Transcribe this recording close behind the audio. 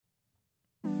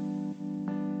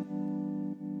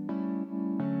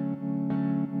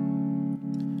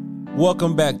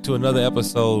Welcome back to another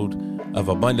episode of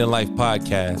Abundant Life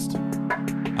Podcast.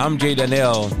 I'm Jay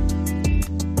Danielle,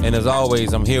 and as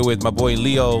always, I'm here with my boy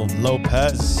Leo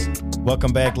Lopez.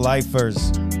 Welcome back,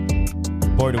 lifers.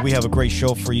 Boy, do we have a great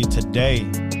show for you today.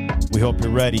 We hope you're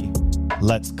ready.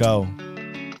 Let's go.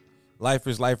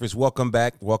 Lifers, welcome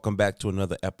back. Welcome back to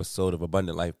another episode of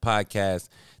Abundant Life Podcast.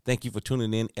 Thank you for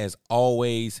tuning in as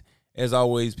always. As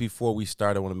always, before we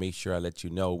start, I want to make sure I let you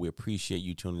know we appreciate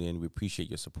you tuning in. We appreciate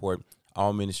your support.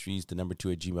 All ministries, the number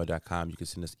 2 at gmail.com. You can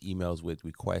send us emails with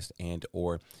requests and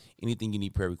or anything you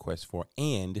need prayer requests for.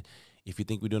 And if you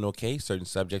think we're doing okay, certain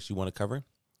subjects you want to cover,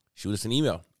 shoot us an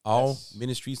email. All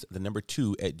ministries, the number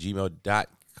 2 at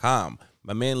gmail.com.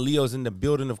 My man Leo's in the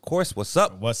building, of course. What's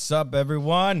up? What's up,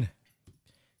 everyone?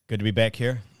 Good to be back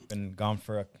here. Been gone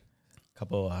for a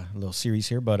couple little series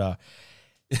here, but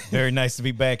very nice to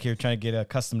be back here, trying to get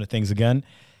accustomed to things again.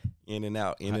 In and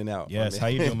out. Yes, how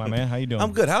you doing, my man? How you doing?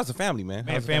 I'm good. How's the family, man?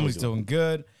 Man, family's doing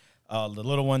good. The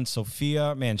little one,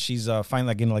 Sophia, man, she's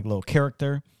finally getting like a little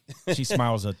character. She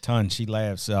smiles a ton. She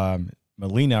laughs.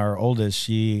 Melina, our oldest,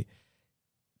 she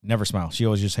never smiles. She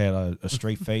always just had a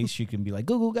straight face. She can be like,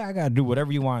 goo goo gaga, do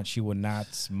whatever you want. She would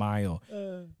not smile.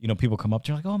 People come up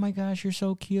to her like, oh my gosh, you're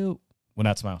so cute. Would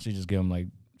not smile. She just give them like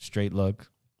straight look,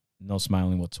 no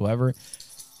smiling whatsoever.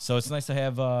 So it's nice to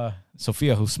have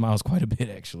Sophia, who smiles quite a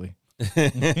bit, actually.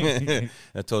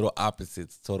 Total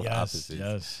opposites.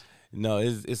 Yes. No,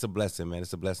 it's a blessing, man.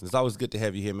 It's a blessing. It's always good to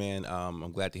have you here, man.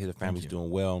 I'm glad to hear the family's doing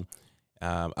well.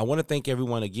 I want to thank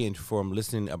everyone again for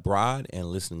listening abroad and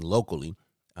listening locally.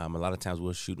 A lot of times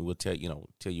we'll tell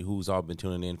you who's all been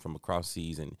tuning in from across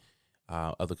seas and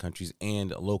other countries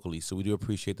and locally. So we do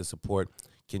appreciate the support.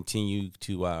 Continue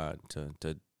to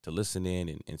listen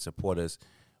in and support us.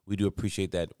 We do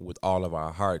appreciate that with all of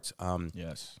our hearts.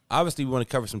 Yes. Obviously, we want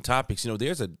to cover some topics.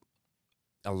 There's a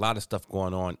lot of stuff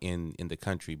going on in the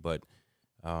country, but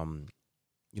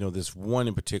this one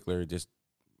in particular just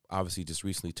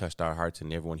recently touched our hearts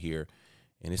and everyone here,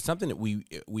 and it's something that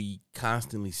we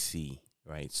constantly see,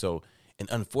 right? So, and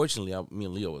unfortunately, me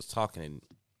and Leo was talking, and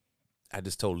I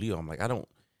just told Leo, I'm like,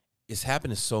 it's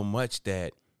happening so much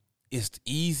that it's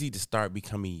easy to start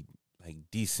becoming like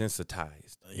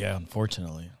desensitized. Yeah,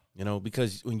 unfortunately.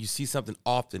 Because when you see something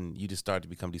often, you just start to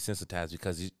become desensitized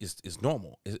because it's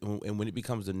normal. And when it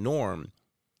becomes the norm,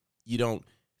 you can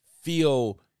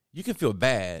feel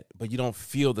bad, but you don't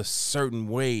feel the certain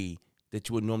way that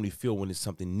you would normally feel when it's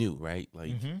something new, right?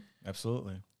 Like,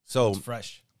 Absolutely. So it's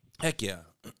fresh. Heck yeah.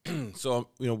 So,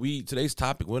 today's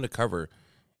topic, we're going to cover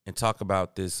and talk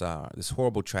about this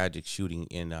horrible, tragic shooting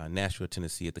in Nashville,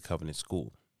 Tennessee at the Covenant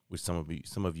School, which some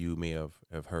of you may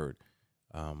have heard.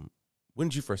 When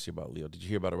did you first hear about it, Leo? Did you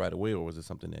hear about it right away, or was it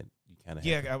something that you kind of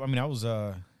had?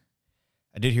 Yeah,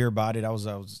 I did hear about it. I was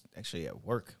actually at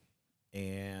work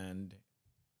and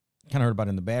kind of heard about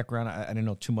it in the background. I didn't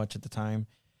know too much at the time,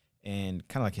 and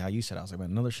kind of like how you said, I was like,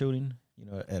 man, another shooting,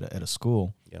 at a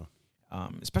school. Yeah.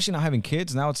 Especially not having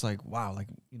kids. Now it's like, wow, like,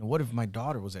 what if my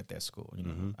daughter was at that school?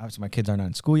 Mm-hmm. Obviously my kids are not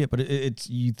in school yet, but it's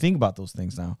you think about those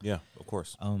things now. Yeah, of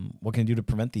course. What can I do to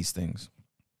prevent these things?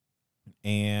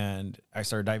 And I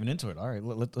started diving into it. All right,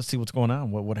 let's see what's going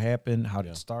on. What happened? How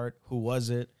did it start? Who was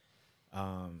it?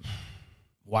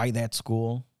 Why that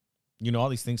school? All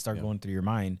these things start going through your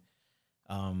mind.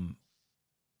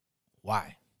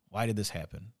 Why? Why did this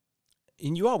happen?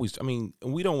 And you always,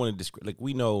 we don't want to describe, like,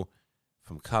 we know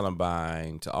from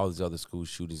Columbine to all these other school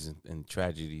shootings and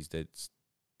tragedies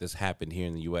that's happened here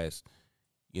in the U.S.,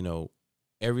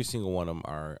 every single one of them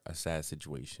are a sad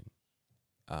situation.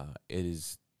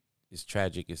 It's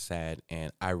tragic, it's sad,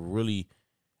 and I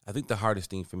think the hardest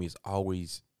thing for me is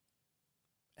always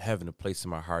having a place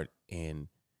in my heart and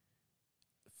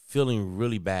feeling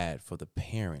really bad for the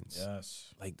parents.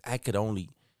 Yes. Like, I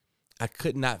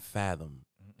could not fathom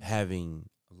having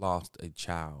lost a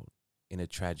child in a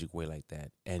tragic way like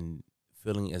that and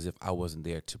feeling as if I wasn't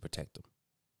there to protect them.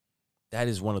 That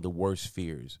is one of the worst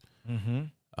fears. Mm-hmm.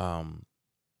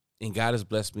 And God has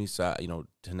blessed me, so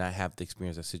to not have to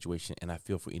experience that situation, and I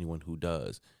feel for anyone who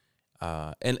does.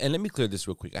 And let me clear this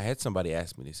real quick. I had somebody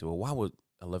ask me, they said, well, why would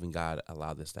a loving God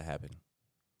allow this to happen?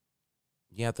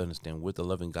 You have to understand, with a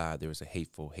loving God, there is a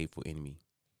hateful enemy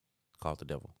called the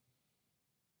devil.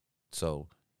 So,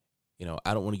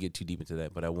 I don't want to get too deep into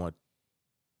that, but I want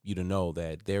you to know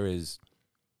that there is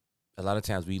a lot of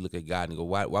times we look at God and go,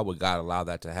 why would God allow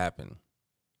that to happen?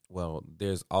 Well,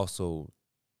 there's also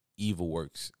evil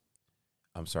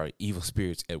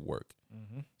spirits at work.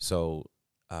 Mm-hmm. So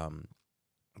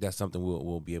that's something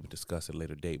we'll be able to discuss at a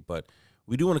later date. But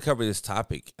we do want to cover this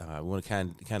topic. We want to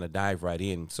kind of dive right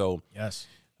in. So yes,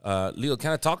 Leo,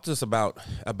 kind of talk to us about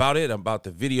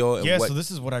the video. And Yeah, so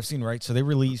this is what I've seen, right? So they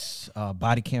release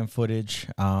body cam footage,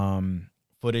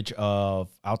 footage of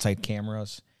outside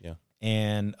cameras. Yeah.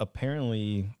 And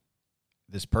apparently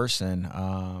this person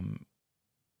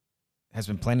has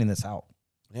been planning this out.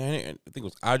 Yeah, I think it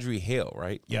was Audrey Hale,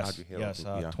 right? Yes, Audrey Hale, yes,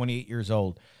 yeah. 28 years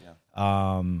old,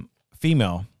 Yeah.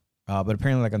 Female, but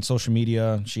apparently, like on social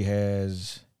media, she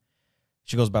goes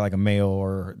by like a male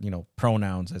or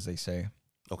pronouns, as they say.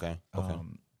 Okay.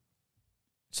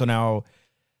 So now,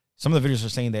 some of the videos are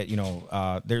saying that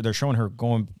they're showing her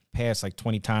going past like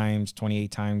 20 times,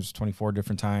 28 times, 24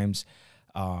 different times,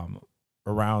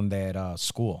 around that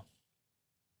school.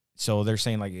 So they're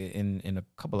saying like in a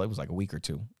couple, it was like a week or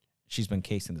two, she's been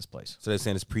casing this place. So they're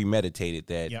saying it's premeditated.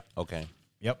 That Yep. Okay.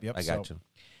 Yep. I got you.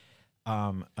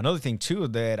 Another thing too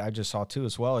that I just saw too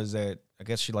as well is that I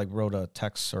guess she like wrote a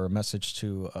text or a message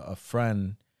to a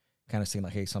friend, kind of saying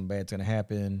like, "Hey, something bad's gonna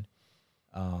happen,"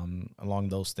 along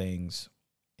those things,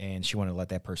 and she wanted to let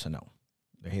that person know,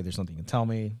 "Hey, there's nothing you can tell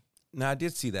me." Now I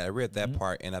did see that. I read that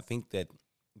part, and I think that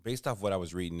based off what I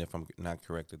was reading, if I'm not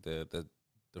correct, that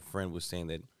the friend was saying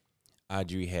that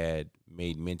Audrey had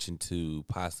made mention to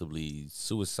possibly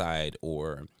suicide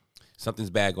or something's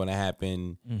bad going to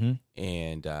happen,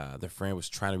 and the friend was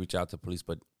trying to reach out to police,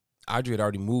 but Audrey had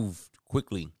already moved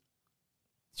quickly.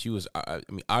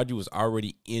 Audrey was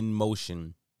already in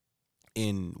motion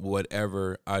in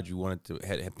whatever Audrey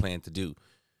had planned to do.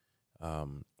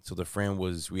 So the friend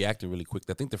was reacting really quick.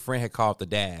 I think the friend had called the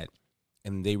dad,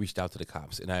 and they reached out to the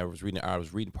cops. And I was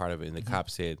reading part of it, and the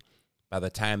cops said by the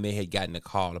time they had gotten the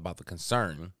call about the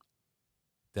concern,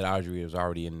 that Audrey was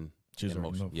already in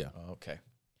motion. Yeah. Oh, okay.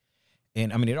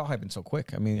 And I mean, it all happened so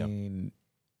quick. I mean,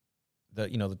 the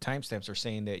timestamps are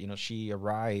saying that she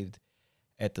arrived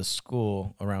at the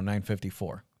school around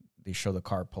 9:54. They show the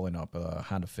car pulling up, a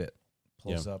Honda Fit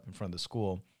pulls up in front of the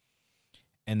school,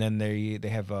 and then they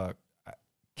have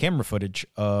camera footage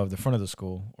of the front of the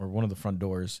school or one of the front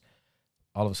doors.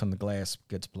 All of a sudden, the glass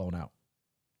gets blown out,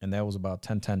 and that was about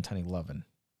 10:10, 10:11.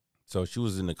 So she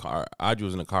was in the car. Audrey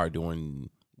was in the car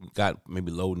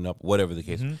maybe loading up, whatever the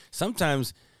case.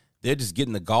 Sometimes they're just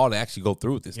getting the gall to actually go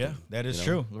through with this thing. That is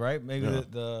true, right? Maybe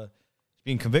the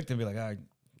being convicted and be like,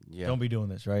 don't be doing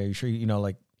this, right? Are you sure,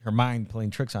 like her mind playing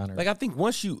tricks on her? Like, I think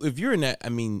if you're in that, I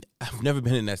mean, I've never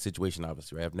been in that situation,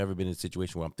 obviously, right? I've never been in a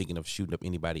situation where I'm thinking of shooting up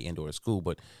anybody and or a school,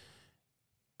 but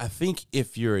I think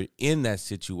if you're in that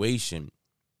situation,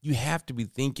 you have to be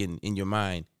thinking in your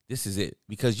mind, this is it.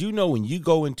 Because when you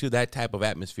go into that type of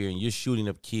atmosphere and you're shooting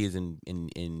up kids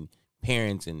and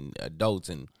parents and adults,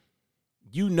 and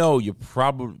you're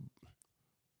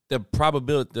the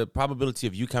probability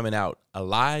of you coming out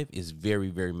alive is very,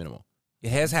 very minimal.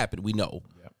 It has happened, we know,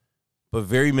 but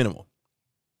very minimal.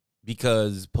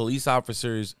 Because police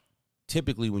officers,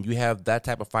 typically when you have that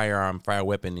type of fire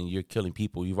weapon, and you're killing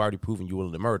people, you've already proven you're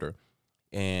willing to murder.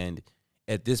 And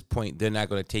at this point, they're not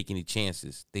going to take any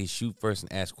chances. They shoot first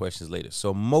and ask questions later.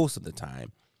 So most of the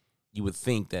time, you would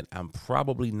think that I'm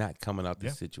probably not coming out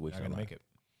this situation. I'm going to make it.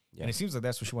 Yeah. And it seems like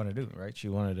that's what she wanted to do, right? She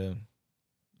wanted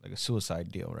like a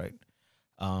suicide deal, right?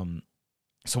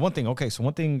 So one thing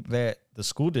that the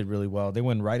school did really well, they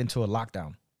went right into a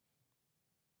lockdown.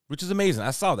 Which is amazing.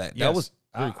 I saw that. Yes. That was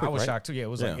really quick, I was right? shocked too. Yeah, it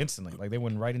was like instantly. Like they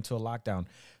went right into a lockdown.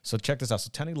 So check this out. So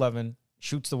 10:11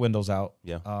 shoots the windows out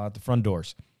at the front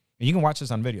doors. And you can watch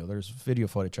this on video. There's video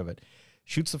footage of it.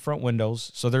 Shoots the front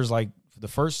windows. So there's like the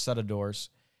first set of doors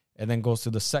and then goes to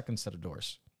the second set of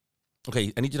doors.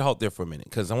 Okay, I need you to halt there for a minute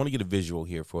because I want to get a visual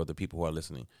here for the people who are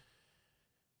listening.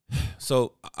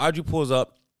 So Audrey pulls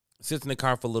up, sits in the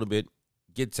car for a little bit,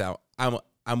 gets out.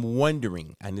 I'm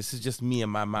wondering, and this is just me in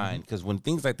my mind, because when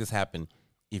things like this happen,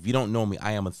 if you don't know me,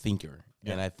 I am a thinker,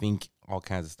 and I think all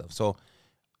kinds of stuff. So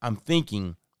I'm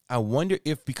thinking, I wonder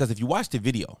because if you watch the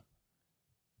video,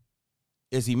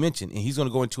 as he mentioned, and he's going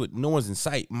to go into it, no one's in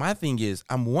sight. My thing is,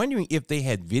 I'm wondering if they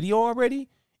had video already.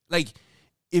 Like,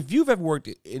 if you've ever worked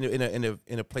in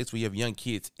a place where you have young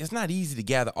kids, it's not easy to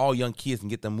gather all young kids and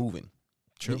get them moving.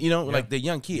 True. Like they're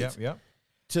young kids. Yeah.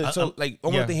 So I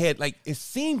wonder if they had, like, it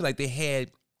seemed like they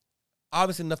had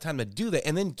obviously enough time to do that,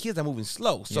 and then kids are moving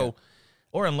slow. So,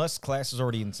 or unless class is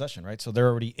already in session, right? So they're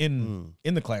already in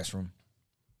the classroom,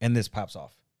 and this pops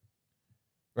off,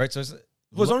 right? So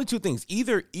there's only two things: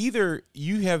 either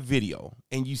you have video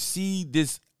and you see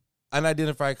this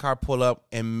unidentified car pull up,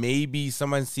 and maybe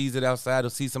someone sees it outside or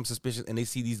sees some suspicious, and they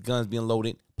see these guns being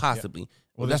loaded, possibly.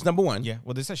 Well, that's number one. Yeah.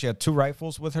 Well, they said she had 2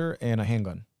 rifles with her and a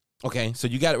handgun. Okay, so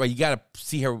you got it right. You got to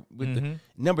see her with the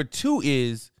number 2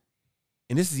 is,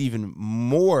 and this is even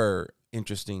more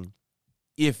interesting.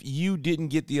 if you didn't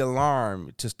get the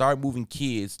alarm to start moving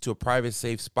kids to a private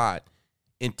safe spot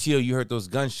until you heard those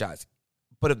gunshots.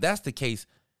 But if that's the case,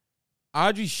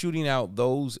 Audrey shooting out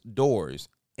those doors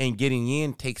and getting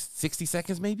in takes 60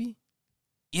 seconds maybe,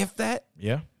 if that.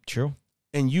 Yeah, true.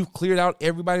 And you've cleared out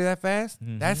everybody that fast,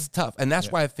 that's tough. And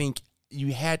that's why I think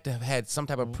you had to have had some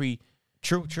type of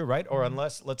True, right? Or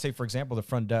unless, let's say, for example, the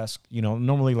front desk,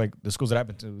 normally like the schools that I've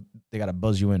been to, they got to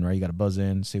buzz you in, right? You got to buzz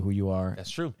in, say who you are.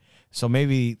 That's true. So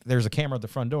maybe there's a camera at the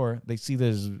front door. They see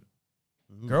this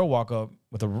girl walk up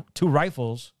with two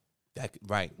rifles.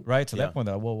 Right. To that point,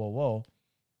 they're like, whoa.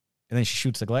 And then she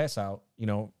shoots the glass out,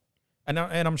 And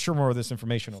I'm sure more of this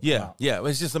information will come out. Yeah.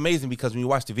 It's just amazing because when you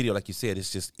watch the video, like you said,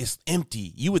 it's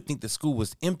empty. You would think the school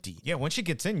was empty. Yeah, when she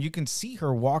gets in, you can see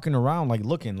her walking around, like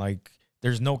looking like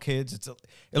there's no kids.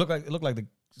 It looked like the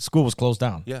school was closed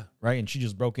down. Yeah. Right. And she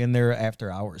just broke in there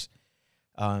after hours.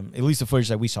 At least the footage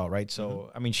that we saw. Right.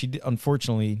 So I mean, she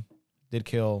unfortunately did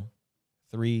kill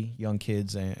 3 young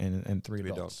kids and 3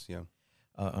 adults. Yeah.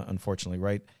 Unfortunately,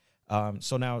 right.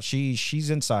 So now she's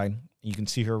inside. You can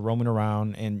see her roaming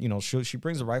around, and she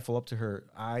brings a rifle up to her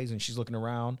eyes, and she's looking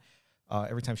around.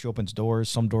 Every time she opens doors,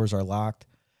 some doors are locked.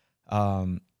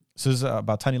 So this is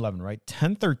about 10:11, right?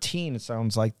 10:13, it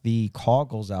sounds like the call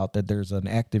goes out that there's an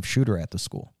active shooter at the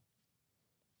school.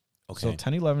 Okay. So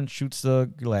 10:11 shoots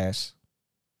the glass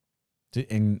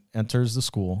and enters the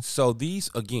school. So these,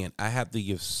 again, I have to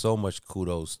give so much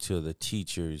kudos to the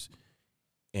teachers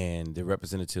and the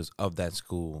representatives of that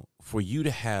school for you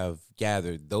to have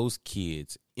gathered those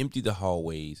kids, empty the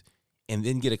hallways, and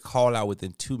then get a call out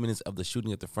within 2 minutes of the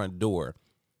shooting at the front door.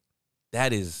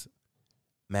 That is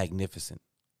magnificent.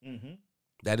 Mm-hmm.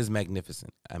 That is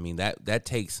magnificent. I mean, that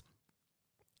takes,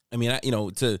 and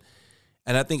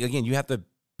I think, again, you have to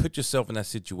put yourself in that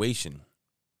situation.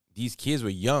 These kids were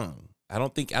young. I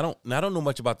don't know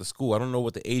much about the school. I don't know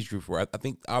what the age group were. I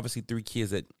think obviously 3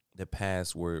 kids that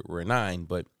passed were 9,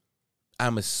 but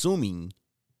I'm assuming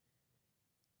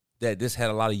that this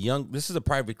had a lot of this is a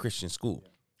private Christian school,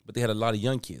 but they had a lot of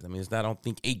young kids. I mean, I don't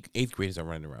think eighth graders are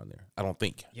running around there. I don't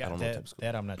think. Yeah, I don't know what type of school.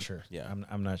 That I'm not sure. Yeah.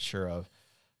 I'm not sure of.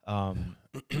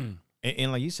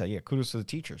 And like you said, yeah, kudos to the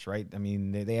teachers, right? I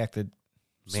mean, they acted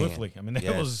swiftly. I mean,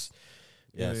 that was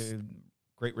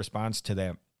great response to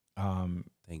that.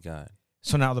 Thank God.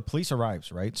 So now the police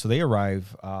arrives, right? So they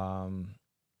arrive.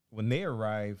 When they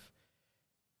arrive,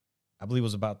 I believe it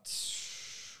was about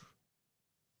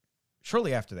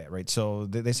shortly after that, right? So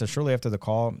they said shortly after the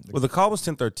call. Well, the call was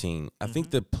 10:13. I think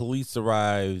the police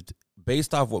arrived,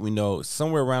 based off what we know,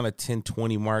 somewhere around a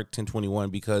 10:20 mark, 10:21,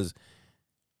 because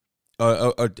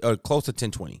or close to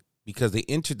 10:20, because they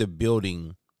entered the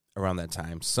building around that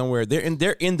time. Somewhere they're in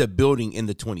the building in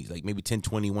the 20s, like maybe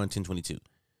 10:21, 10:22.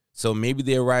 So maybe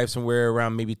they arrived somewhere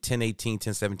around maybe 10:18,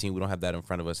 10:17. We don't have that in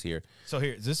front of us here. So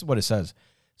here, this is what it says.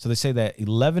 So they say that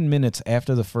 11 minutes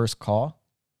after the first call,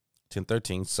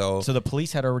 10:13. So the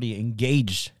police had already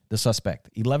engaged the suspect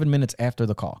 11 minutes after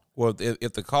the call. Well,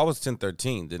 if the call was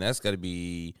 10:13, then that's got to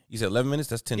be, you said 11 minutes,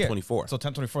 that's 10:24. So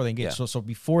 10:24 they engaged. Yeah. So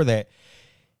before that,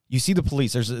 you see the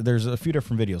police. There's a few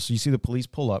different videos. So you see the police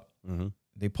pull up. Mm-hmm.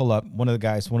 They pull up. One of the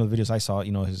videos I saw,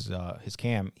 his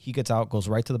cam, he gets out, goes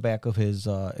right to the back of his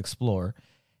Explorer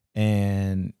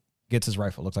and gets his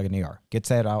rifle. Looks like an AR. Gets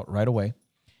that out right away.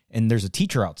 And there's a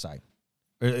teacher outside.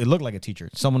 It looked like a teacher.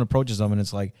 Someone approaches them and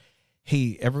it's like,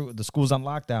 hey, the school's on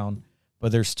lockdown,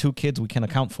 but there's 2 kids we can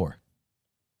account for.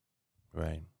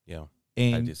 Right. Yeah.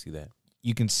 And I did see that.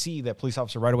 You can see that police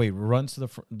officer right away runs to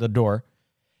the door,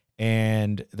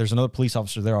 and there's another police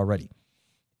officer there already.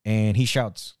 And he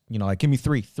shouts, like, give me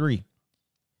 3.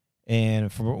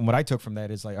 And from what I took from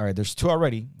that is like, all right, there's 2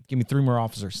 already. Give me 3 more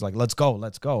officers. He's like, let's go.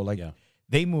 Like,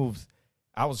 They moved.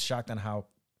 I was shocked on how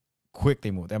quick they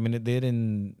moved. I mean, they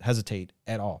didn't hesitate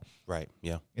at all. Right.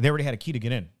 Yeah. And they already had a key to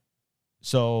get in.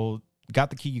 So got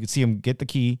the key. You could see them get the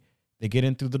key. They get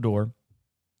in through the door.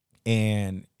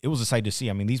 And it was a sight to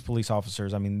see. I mean, these police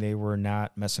officers, I mean, they were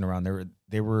not messing around.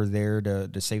 They were there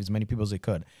to save as many people as they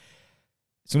could.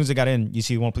 As soon as they got in, you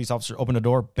see one police officer open the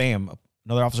door, bam,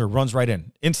 another officer runs right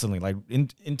in instantly, like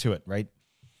into it, right?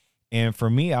 And for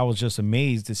me, I was just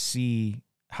amazed to see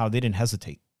how they didn't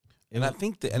hesitate. And I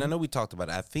think and I know we talked about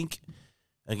it. I think,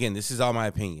 again, this is all my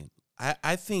opinion.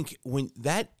 I think when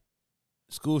that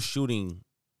school shooting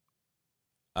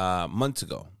months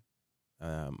ago,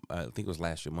 I think it was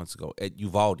last year, months ago, at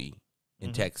Uvalde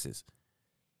in Texas,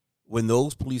 when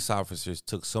those police officers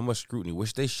took so much scrutiny,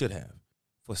 which they should have,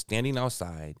 for standing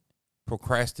outside,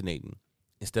 procrastinating,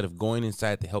 instead of going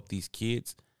inside to help these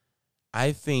kids,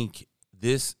 I think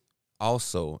this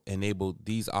also enabled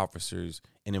these officers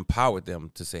and empowered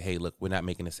them to say, hey, look, we're not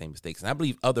making the same mistakes. And I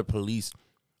believe other police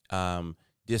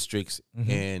districts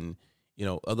and,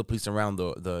 other police around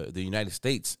the United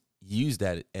States use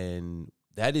that, and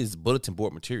that is bulletin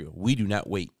board material. We do not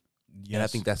wait. Yes. And I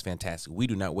think that's fantastic. We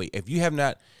do not wait. If you have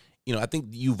not, I think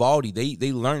Uvalde,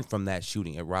 they learned from that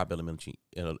shooting at Robb Elementary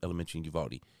in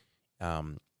Uvalde,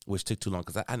 which took too long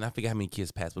because I forget how many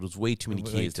kids passed, but it was way too many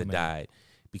kids that died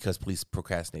because police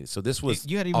procrastinated. So this was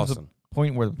you had even awesome. The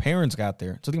point where the parents got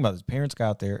there. So think about this. Parents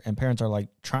got there, and parents are like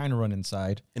trying to run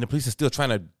inside. And the police are still trying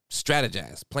to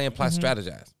strategize, plan, plot,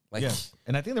 strategize. Like, yes.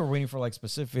 And I think they were waiting for like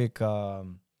specific, I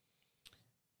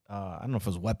don't know if it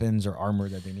was weapons or armor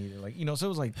that they needed. Like, so it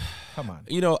was like, come on.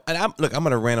 And I'm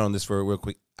going to rant on this for real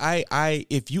quick.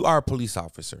 If you are a police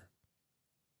officer,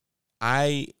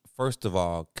 I, first of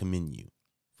all, commend you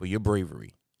for your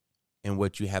bravery and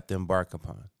what you have to embark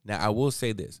upon. Now, I will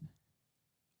say this.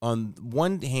 On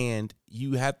one hand,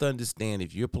 you have to understand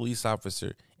if you're a police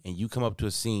officer and you come up to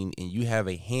a scene and you have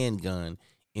a handgun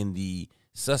and the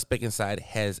suspect inside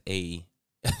has a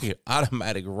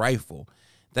automatic rifle,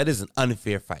 that is an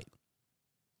unfair fight.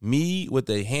 Me with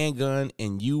a handgun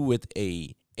and you with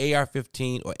a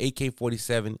AR-15 or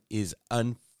AK-47 is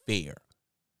unfair.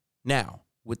 Now,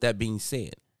 with that being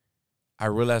said, I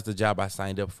realize the job I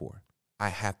signed up for. I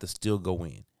have to still go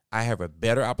in. I have a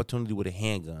better opportunity with a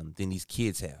handgun than these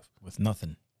kids have. With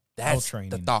nothing. That's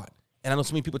the thought. And I know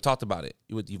so many people talked about it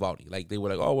with Uvalde. Like, they were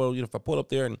like, oh, well, if I pull up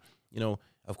there and,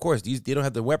 of course, they don't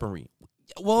have the weaponry.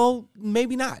 Well,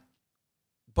 maybe not.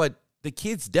 But the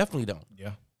kids definitely don't.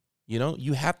 Yeah.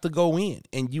 You have to go in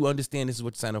and you understand this is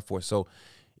what you sign up for. So,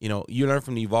 you learn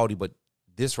from the Uvalde, but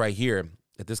this right here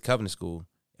at this Covenant School,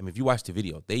 I mean, if you watch the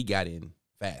video, they got in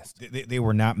fast. They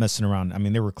were not messing around. I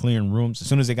mean, they were clearing rooms. As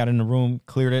soon as they got in the room,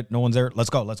 cleared it, no one's there. Let's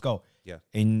go. Yeah.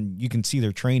 And you can see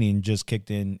their training just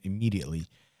kicked in immediately.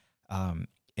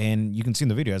 And you can see in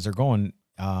the video as they're going,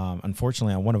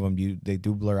 unfortunately, on one of them, they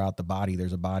do blur out the body.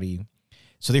 There's a body.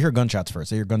 So they hear gunshots first.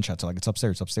 They hear gunshots. Like, it's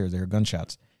upstairs. They hear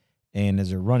gunshots. And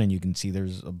as they're running, you can see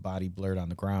there's a body blurred on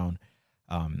the ground.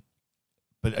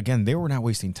 But again, they were not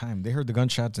wasting time. They heard the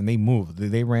gunshots and they moved.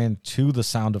 They ran to the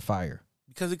sound of fire.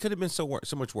 Because it could have been so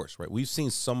much worse, right? We've seen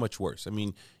so much worse. I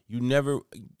mean, you never,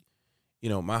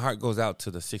 my heart goes out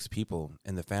to the 6 people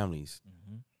and the families.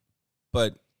 Mm-hmm.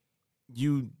 But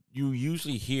you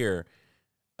usually hear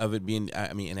of it being,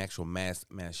 an actual mass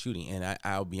shooting. And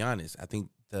I'll be honest, I think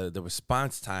the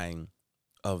response time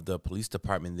of the police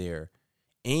department there,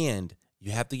 and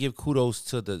you have to give kudos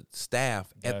to the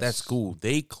staff at that school.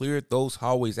 They cleared those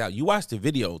hallways out. You watch the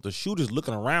video, the shooter's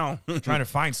looking around. Trying to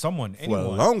find someone. For a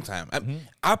long time.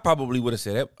 I probably would have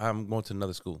said, I'm going to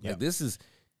another school. Yeah. Like, this is...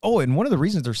 Oh, and one of the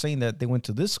reasons they're saying that they went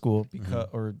to this school, because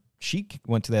or she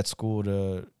went to that school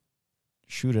to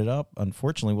shoot it up,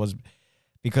 unfortunately, was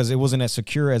because it wasn't as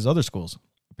secure as other schools.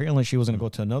 Apparently, she was going to go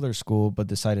to another school, but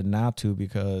decided not to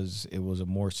because it was a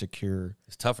more secure...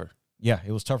 It's tougher. Yeah,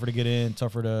 it was tougher to get in,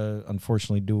 tougher to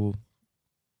unfortunately do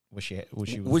what she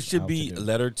was. Which should be a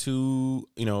letter to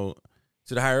to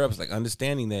the higher ups, like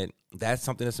understanding that that's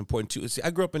something that's important too. See,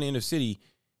 I grew up in the inner city,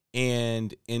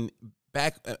 and I'm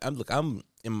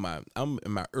in my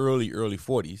early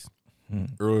 40s,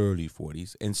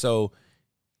 and so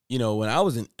when I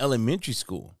was in elementary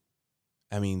school,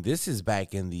 I mean, this is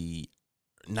back in the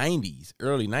 90s,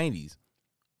 early 90s.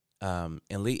 And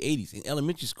late 80s in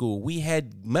elementary school, we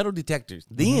had metal detectors.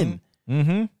 Then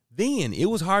it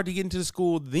was hard to get into the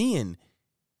school then,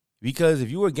 because if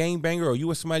you were a gangbanger or you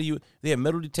were somebody, they had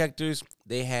metal detectors.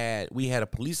 We had a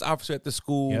police officer at the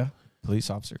school. Yeah, police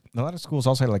officer. A lot of schools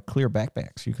also had like clear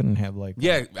backpacks. You couldn't have like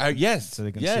yes, so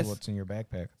they can see what's in your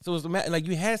backpack. So it was like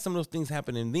you had some of those things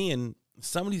happen, and then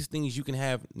some of these things you can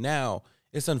have now.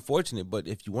 It's unfortunate, but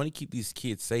if you want to keep these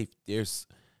kids safe, there's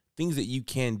things that you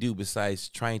can do besides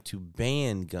trying to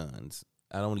ban guns.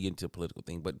 I don't want to get into a political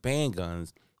thing, but ban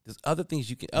guns. There's other things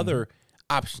you can, other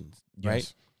options,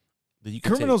 right? That you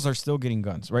can Criminals are still getting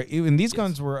guns, right? Even these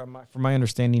guns were, from my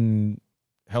understanding,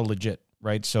 held legit,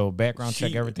 right? So background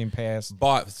check, everything passed.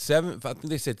 Bought 7, I think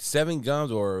they said 7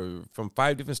 guns, or from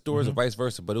 5 different stores, or vice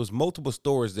versa. But it was multiple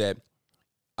stores that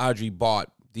Audrey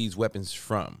bought these weapons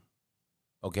from.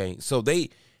 Okay, so they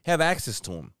have access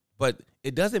to them. But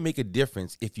it doesn't make a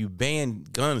difference if you ban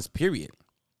guns, period.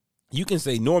 You can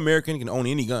say no American can own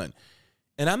any gun.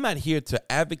 And I'm not here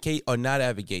to advocate or not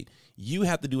advocate. You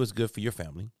have to do what's good for your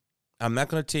family. I'm not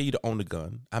going to tell you to own a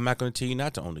gun. I'm not going to tell you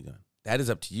not to own a gun. That is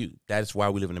up to you. That is why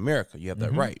we live in America. You have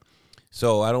that right.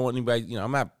 So I don't want anybody,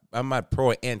 I'm not pro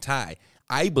or anti.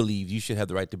 I believe you should have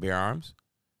the right to bear arms.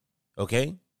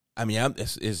 Okay? I mean,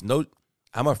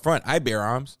 I'm up front. I bear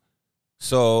arms.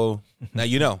 So now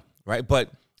you know, right? But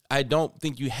I don't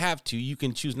think you have to. You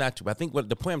can choose not to. But I think what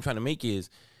the point I'm trying to make is,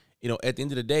 at the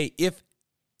end of the day, if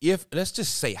let's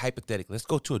just say hypothetically, let's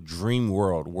go to a dream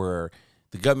world where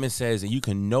the government says that you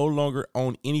can no longer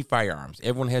own any firearms.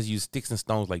 Everyone has to use sticks and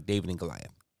stones like David and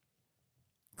Goliath.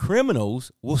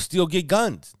 Criminals will still get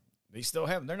guns. They still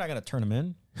have them. They're not going to turn them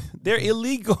in. They're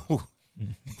illegal.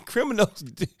 Criminals,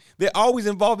 they're always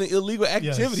involved in illegal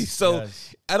activities. So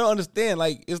I don't understand.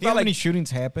 Like, it's not like many shootings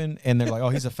happen, and they're like, "Oh,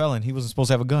 he's a felon. He wasn't supposed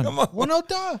to have a gun." Come on. Well, no,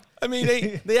 duh. I mean,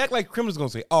 they act like criminals gonna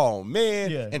say, "Oh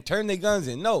man," and turn their guns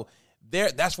in. No,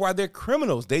 that's why they're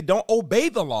criminals. They don't obey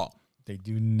the law. They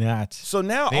do not. So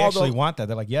now they actually want that.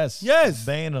 They're like, yes,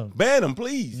 ban them,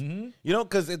 please.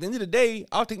 Because at the end of the day,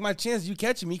 I'll take my chance. You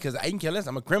catching me because I can care less.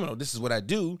 I'm a criminal. This is what I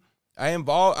do. I'm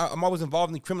always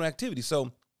involved in criminal activity.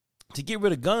 So to get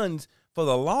rid of guns for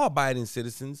the law-abiding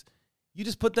citizens, you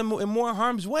just put them in more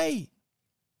harm's way.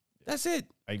 That's it.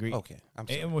 I agree. Okay.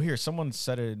 And well, here, someone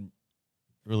said it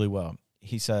really well.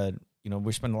 He said,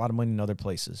 we're spending a lot of money in other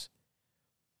places.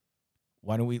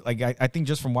 Why don't we, I think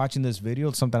just from watching this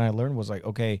video, something I learned was like,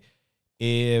 okay,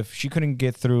 if she couldn't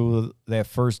get through that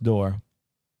first door,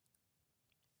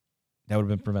 that would have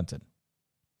been prevented.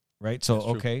 Right? So,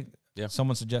 okay. Yeah.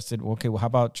 Someone suggested, okay, well, how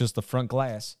about just the front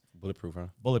glass? Bulletproof, huh?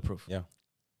 Bulletproof. Yeah.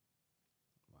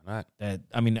 Why not?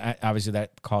 Obviously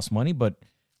that costs money, but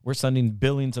we're sending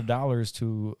billions of dollars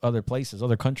to other places,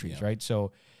 other countries, right?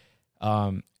 So,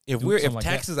 if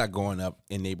taxes are going up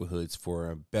in neighborhoods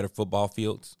for better football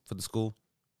fields for the school,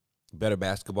 better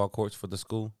basketball courts for the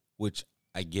school, which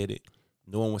I get it.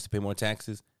 No one wants to pay more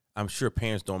taxes. I'm sure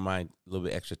parents don't mind a little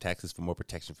bit extra taxes for more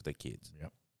protection for their kids.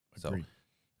 Yep.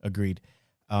 Agreed.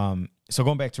 So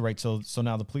going back to, right, so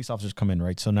now the police officers come in,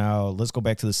 right? So now let's go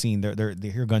back to the scene. They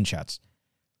hear gunshots.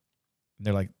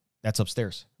 They're like, that's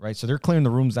upstairs, right? So they're clearing the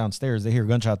rooms downstairs. They hear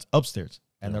gunshots upstairs,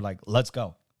 and they're like, let's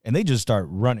go. And they just start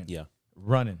running. Yeah.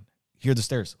 Running. Hear the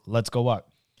stairs. Let's go up.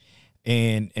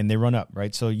 And they run up,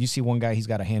 right? So you see one guy, he's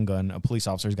got a handgun. A police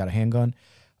officer's got a handgun.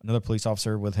 Another police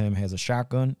officer with him has a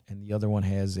shotgun, and the other one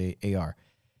has a AR.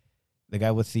 The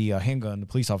guy with the handgun, the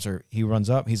police officer, he runs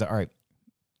up. He's like, all right.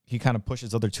 He kind of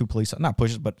pushes other two police, not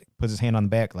pushes, but puts his hand on the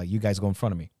back, like, you guys go in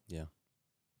front of me. Yeah.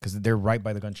 Because they're right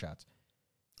by the gunshots.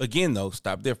 Again, though,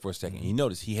 stop there for a second. You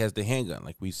notice he has the handgun.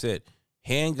 Like we said,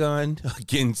 handgun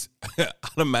against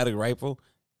automatic rifle,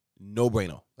 no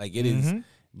brainer. Like, it is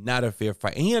not a fair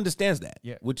fight. And he understands that,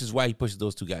 which is why he pushes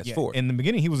those two guys forward. In the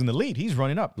beginning, he was in the lead. He's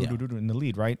running up in the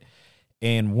lead, right?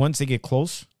 And once they get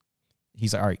close,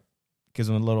 he's like, all right, gives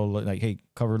him a little, like, hey,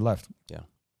 cover left. Yeah.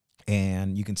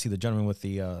 And you can see the gentleman with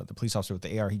the police officer with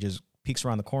the AR. He just peeks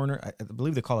around the corner. I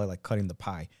believe they call it like cutting the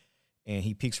pie. And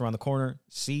he peeks around the corner,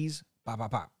 sees, pop, pop,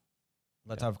 pop.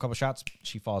 Let's have a couple shots.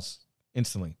 She falls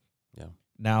instantly. Yeah.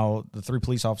 Now the three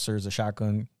police officers, a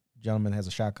shotgun gentleman has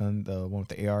a shotgun, the one with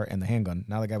the AR and the handgun.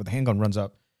 Now the guy with the handgun runs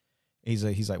up. He's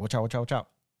like, watch out, watch out, watch out.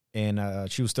 And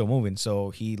she was still moving, so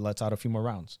he lets out a few more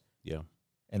rounds. Yeah.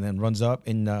 And then runs up.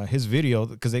 In his video,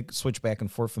 because they switch back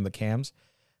and forth from the cams,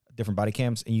 different body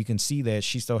cams, and you can see that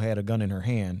she still had a gun in her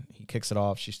hand. He kicks it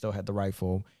off. She still had the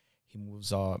rifle. He moves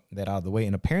that out of the way.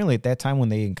 And apparently at that time when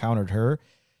they encountered her,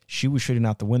 she was shooting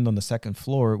out the window on the second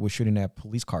floor, was shooting at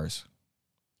police cars.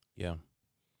 Yeah.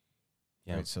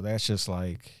 Yeah. Right, so that's just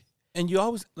like... And you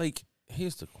always, like,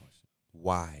 here's the question.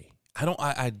 Why?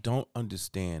 I don't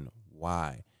understand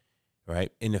why,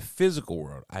 right? In the physical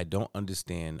world, I don't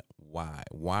understand why.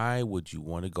 Why would you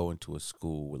want to go into a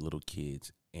school with little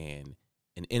kids and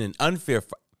in an unfair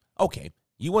fight? Okay,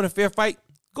 you want a fair fight?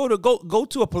 Go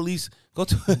to a police. Go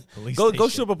to go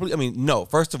shoot up a police. I mean, no.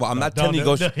 First of all, I'm not telling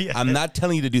you I'm not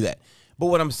telling you to do that. But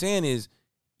what I'm saying is,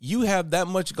 you have that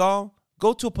much gall.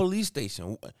 Go to a police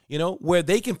station, where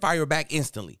they can fire back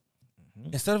instantly,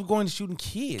 instead of going to shooting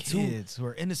kids who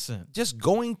are innocent, just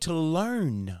going to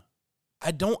learn.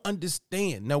 I don't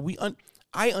understand. Now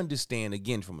I understand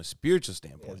again from a spiritual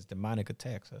standpoint. It's demonic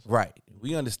attacks, right?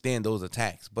 We understand those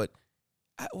attacks, but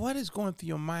what is going through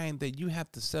your mind that you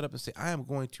have to set up and say, I am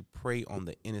going to prey on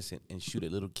the innocent and shoot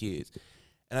at little kids?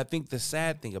 And I think the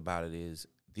sad thing about it is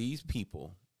these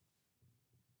people,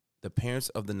 the parents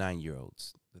of the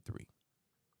 9-year-olds, the 3,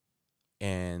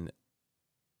 and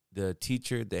the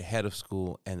teacher, the head of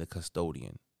school, and the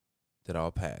custodian that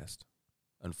all passed,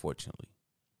 unfortunately,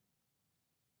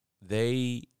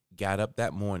 they got up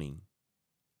that morning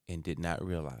and did not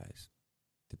realize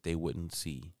that they wouldn't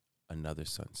see another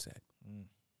sunset.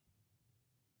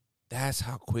 That's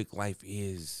how quick life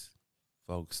is,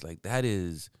 folks. Like, that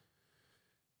is...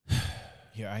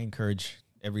 Yeah, I encourage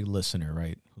every listener,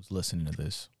 right, who's listening to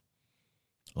this,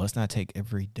 let's not take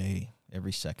every day,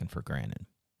 every second for granted.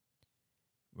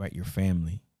 right? Your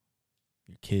family,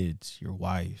 your kids, your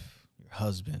wife, your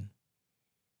husband.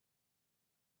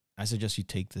 I suggest you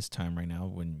take this time right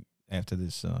now after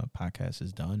this podcast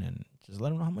is done and just let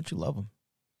them know how much you love them.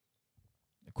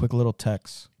 A quick little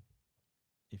text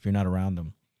if you're not around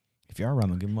them. If you are around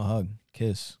them, give them a hug,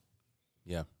 kiss.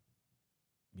 Yeah.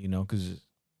 You know, because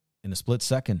in a split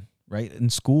second, right? In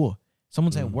school,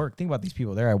 someone's at work. Think about these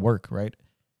people. They're at work, right?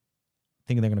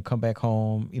 Thinking they're going to come back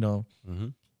home, you know.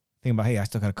 Thinking about, hey, I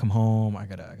still got to come home. I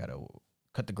gotta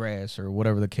cut the grass or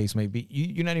whatever the case may be.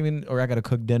 You're not even, or I got to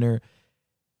cook dinner.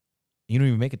 You don't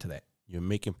even make it to that. You're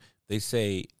making, they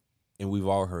say, and we've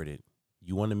all heard it,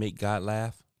 you want to make God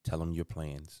laugh? Tell him your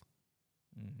plans.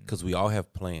 Because we all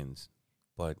have plans,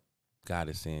 but God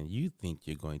is saying,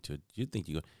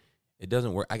 it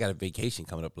doesn't work. I got a vacation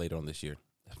coming up later on this year.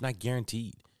 That's not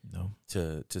guaranteed. No.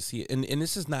 To see it. And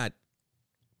this is not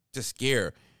to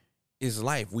scare. It's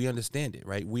life. We understand it,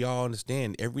 right? We all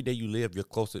understand every day you live,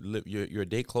 you're a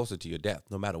day closer to your death,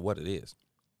 no matter what it is.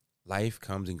 Life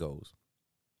comes and goes.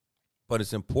 But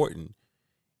it's important,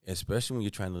 especially when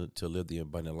you're trying to live the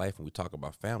abundant life, and we talk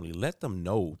about family, let them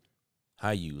know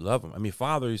how you love them. I mean,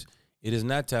 fathers, it is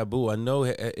not taboo. I know,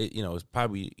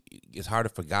 it's harder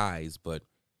for guys, but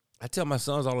I tell my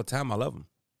sons all the time I love them.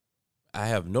 I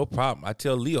have no problem. I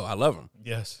tell Leo I love him.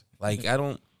 Yes. Like, I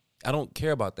don't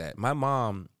care about that. My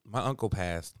uncle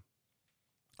passed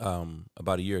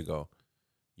about a year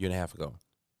and a half ago.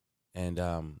 And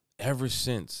ever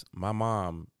since my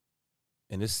mom,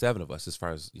 and there's 7 of us as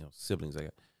far as, siblings I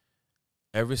got.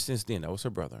 Ever since then, that was her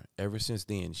brother. Ever since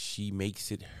then, she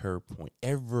makes it her point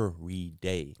every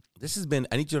day. I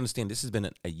need you to understand, this has been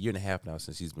a year and a half now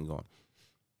since she's been gone.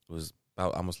 It was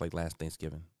about almost like last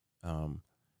Thanksgiving.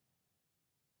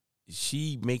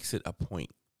 She makes it a point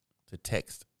to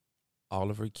text all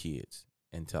of her kids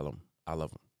and tell them, I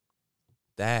love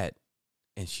them.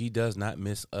 And she does not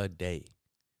miss a day.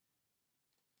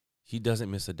 She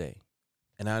doesn't miss a day.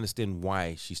 And I understand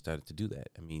why she started to do that.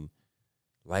 I mean,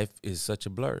 life is such a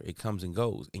blur. It comes and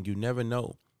goes. And you never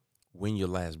know when your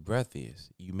last breath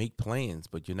is. You make plans,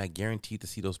 but you're not guaranteed to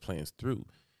see those plans through.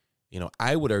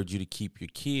 I would urge you to keep your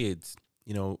kids,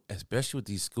 especially with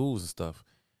these schools and stuff,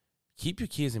 keep your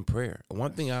kids in prayer.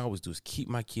 One thing I always do is keep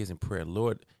my kids in prayer.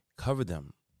 Lord, cover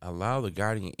them. Allow the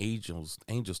guardian angels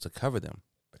to cover them.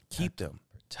 Keep them.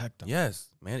 Protect them.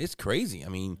 Yes, man. It's crazy. I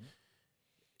mean,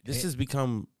 this has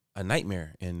become a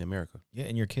nightmare in America. Yeah,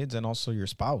 and your kids and also your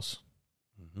spouse,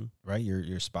 right?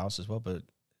 Your spouse as well, but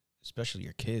especially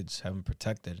your kids, have them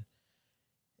protected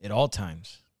at all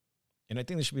times. And I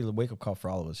think there should be a wake-up call for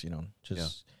all of us,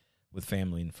 with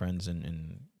family and friends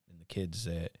and the kids,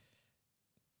 that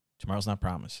tomorrow's not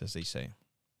promised, as they say.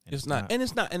 And it's not.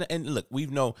 And look,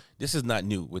 this is not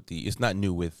new with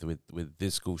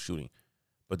this school shooting,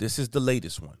 but this is the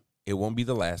latest one. It won't be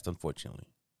the last, unfortunately.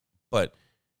 But,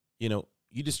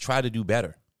 you just try to do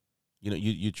better.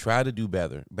 You try to do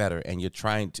better, and you're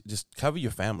trying to just cover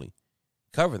your family.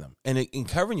 Cover them. And in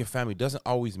covering your family doesn't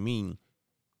always mean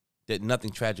that nothing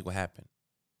tragic will happen.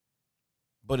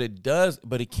 But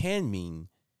it can mean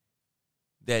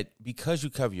that because you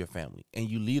cover your family and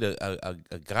you lead a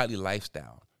godly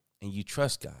lifestyle and you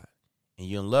trust God and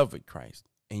you're in love with Christ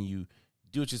and you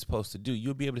do what you're supposed to do,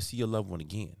 you'll be able to see your loved one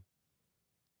again.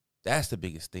 That's the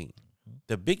biggest thing.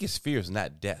 The biggest fear is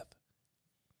not death.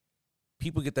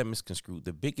 People get that misconstrued.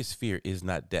 The biggest fear is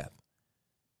not death.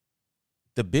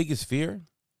 The biggest fear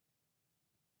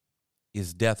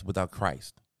is death without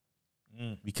Christ.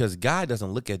 Because God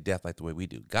doesn't look at death like the way we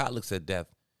do. God looks at death,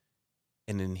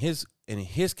 and in his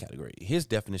category, his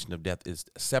definition of death is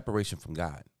separation from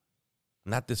God.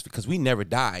 Not this, because we never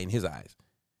die in his eyes.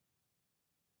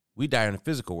 We die in the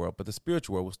physical world, but the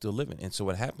spiritual world we're still living. And so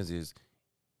what happens is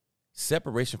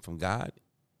separation from God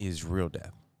is real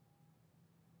death.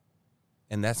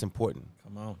 And that's important.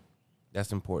 Come on.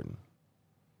 That's important.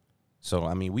 So,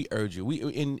 I mean, we urge you.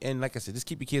 And like I said, just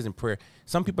keep your kids in prayer.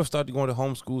 Some people started going to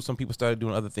homeschool. Some people started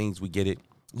doing other things. We get it.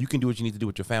 You can do what you need to do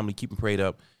with your family. Keep them prayed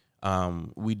up.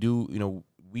 We do,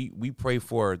 we pray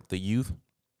for the youth.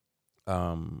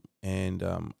 And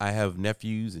I have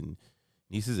nephews and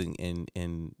nieces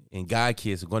and god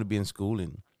kids who are going to be in school.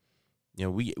 And,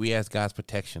 we ask God's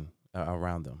protection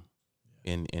around them.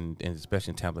 And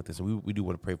especially in times like this. And we do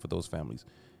want to pray for those families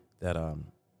that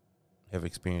have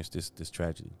experienced this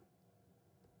tragedy.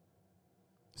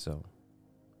 So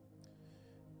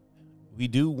we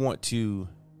do want to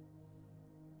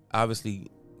obviously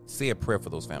say a prayer for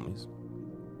those families.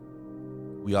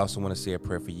 We also want to say a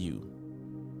prayer for you.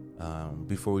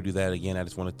 Before we do that, again, I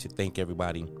just wanted to thank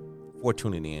everybody for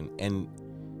tuning in. And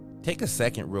take a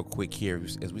second real quick here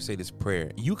as we say this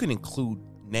prayer. You can include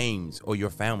names or your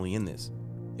family in this.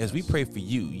 As we pray for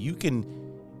you, you can,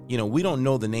 we don't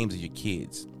know the names of your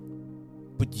kids,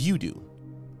 but you do,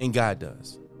 and God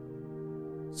does.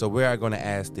 So we are going to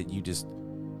ask that you just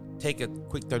take a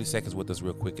quick 30 seconds with us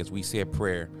real quick as we say a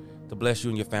prayer to bless you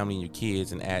and your family and your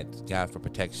kids and ask God for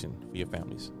protection for your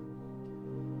families.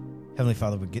 Heavenly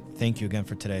Father, thank you again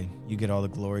for today. You get all the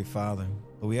glory, Father.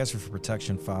 But we ask you for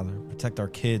protection, Father. Protect our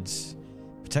kids.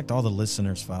 Protect all the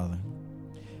listeners, Father.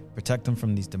 Protect them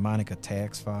from these demonic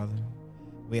attacks, Father.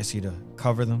 We ask you to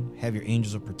cover them. Have your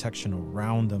angels of protection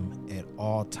around them at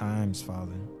all times,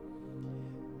 Father.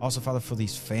 Also, Father, for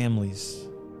these families,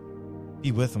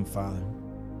 be with them, Father.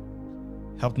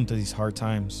 Help them through these hard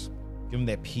times. Give them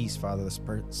that peace, Father,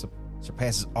 that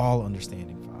surpasses all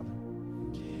understanding, Father.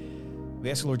 We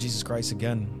ask you, Lord Jesus Christ,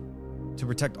 again, to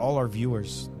protect all our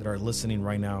viewers that are listening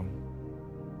right now.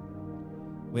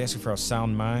 We ask you for a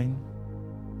sound mind.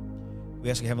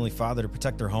 We ask you, Heavenly Father, to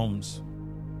protect their homes.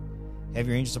 Have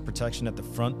your angels of protection at the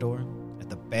front door, at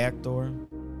the back door,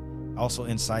 also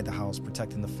inside the house,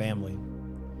 protecting the family.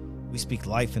 We speak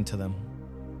life into them.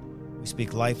 We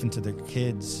speak life into their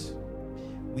kids.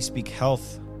 We speak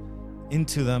health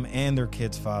into them and their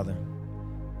kids, Father.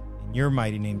 In your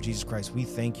mighty name, Jesus Christ, we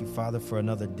thank you, Father, for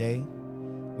another day.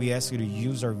 We ask you to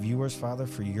use our viewers, Father,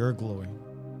 for your glory.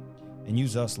 And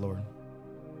use us, Lord.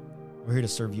 We're here to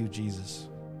serve you, Jesus.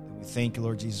 And we thank you,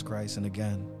 Lord Jesus Christ. And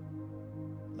again,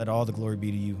 let all the glory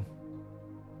be to you.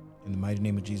 In the mighty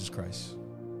name of Jesus Christ.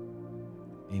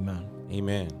 Amen.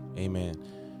 Amen. Amen.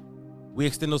 We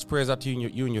extend those prayers out to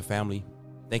you and your family.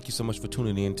 Thank you so much for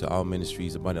tuning in to All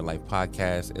Ministries Abundant Life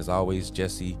Podcast. As always,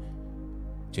 Jesse,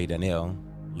 J. Danielle,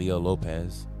 Leo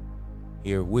Lopez,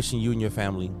 here wishing you and your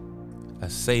family a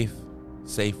safe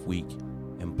week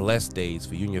and blessed days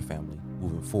for you and your family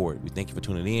moving forward. We thank you for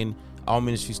tuning in. All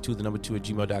Ministries 2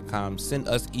 @gmail.com. Send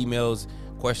us emails,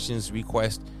 questions,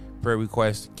 requests, prayer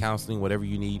requests, counseling, whatever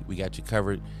you need. We got you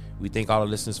covered. We thank all the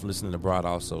listeners for listening abroad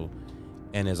also.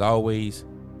 And as always,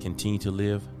 continue to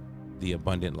live the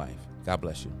abundant life. God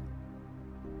bless you.